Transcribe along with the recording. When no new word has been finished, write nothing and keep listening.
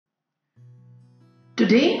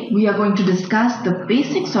Today we are going to discuss the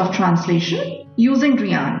basics of translation using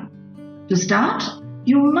Rian. To start,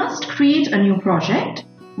 you must create a new project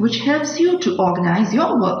which helps you to organize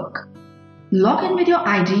your work. Log in with your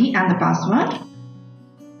ID and the password.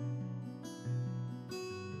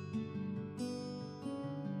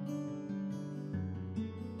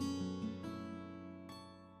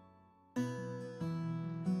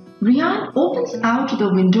 Rian opens out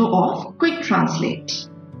the window of Quick Translate.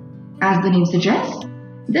 As the name suggests,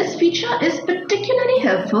 this feature is particularly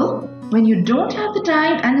helpful when you don't have the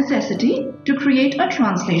time and necessity to create a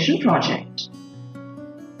translation project.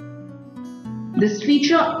 This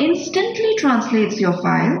feature instantly translates your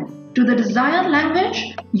file to the desired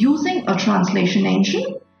language using a translation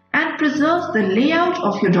engine and preserves the layout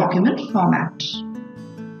of your document format.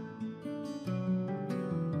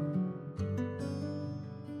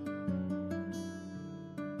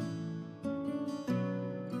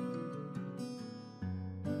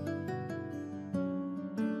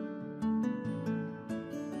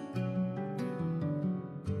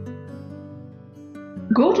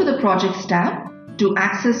 Go to the Projects tab to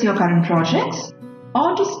access your current projects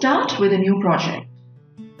or to start with a new project.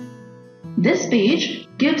 This page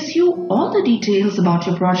gives you all the details about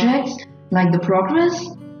your projects like the progress,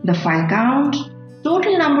 the file count,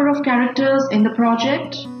 total number of characters in the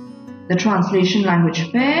project, the translation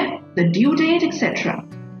language pair, the due date, etc.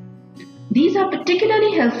 These are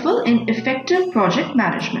particularly helpful in effective project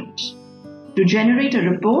management. To generate a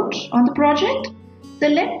report on the project,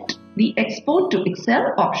 select the Export to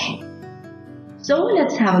Excel option. So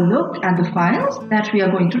let's have a look at the files that we are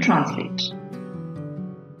going to translate.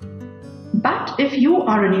 But if you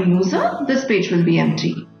are a new user, this page will be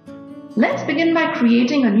empty. Let's begin by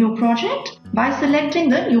creating a new project by selecting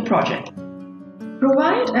the New Project.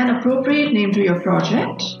 Provide an appropriate name to your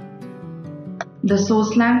project, the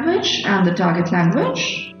source language and the target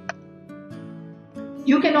language.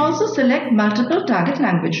 You can also select multiple target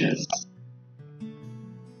languages.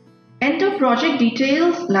 Enter project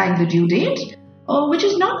details like the due date, which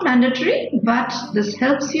is not mandatory, but this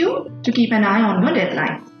helps you to keep an eye on your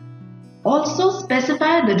deadlines. Also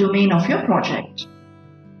specify the domain of your project.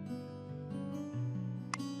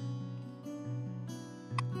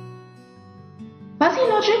 Fuzzy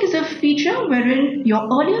logic is a feature wherein your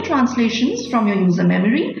earlier translations from your user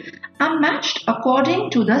memory are matched according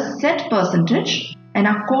to the set percentage and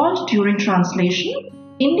are called during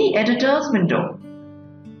translation in the editor's window.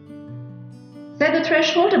 Set the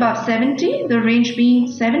threshold above 70, the range being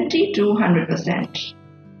 70 to 100%.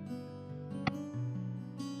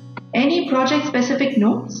 Any project-specific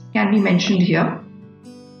notes can be mentioned here.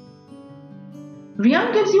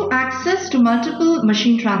 Rian gives you access to multiple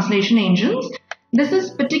machine translation engines. This is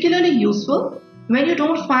particularly useful when you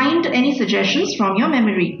don't find any suggestions from your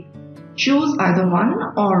memory. Choose either one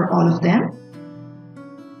or all of them.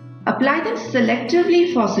 Apply them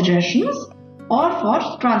selectively for suggestions or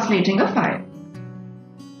for translating a file.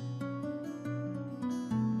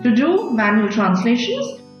 To do manual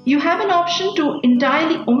translations, you have an option to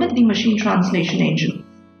entirely omit the machine translation engine.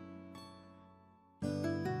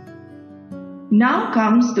 Now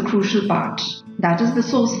comes the crucial part, that is the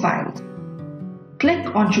source files.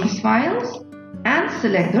 Click on Choose Files and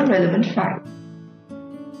select the relevant file.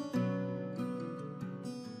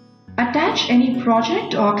 Attach any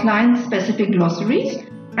project or client-specific glossaries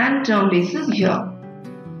and term bases here.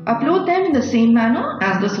 Upload them in the same manner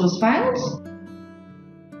as the source files.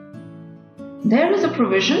 There is a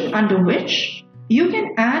provision under which you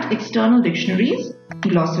can add external dictionaries,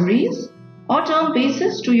 glossaries, or term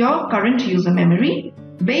bases to your current user memory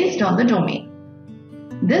based on the domain.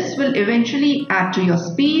 This will eventually add to your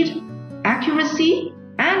speed, accuracy,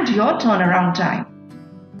 and your turnaround time.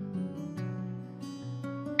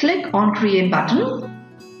 Click on Create button.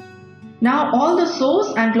 Now all the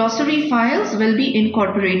source and glossary files will be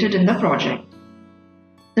incorporated in the project.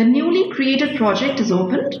 The newly created project is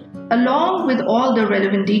opened along with all the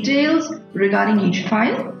relevant details regarding each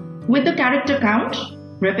file, with the character count,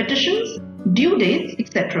 repetitions, due dates,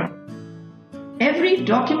 etc. Every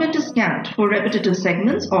document is scanned for repetitive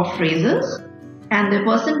segments or phrases, and the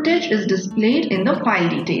percentage is displayed in the file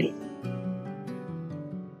details.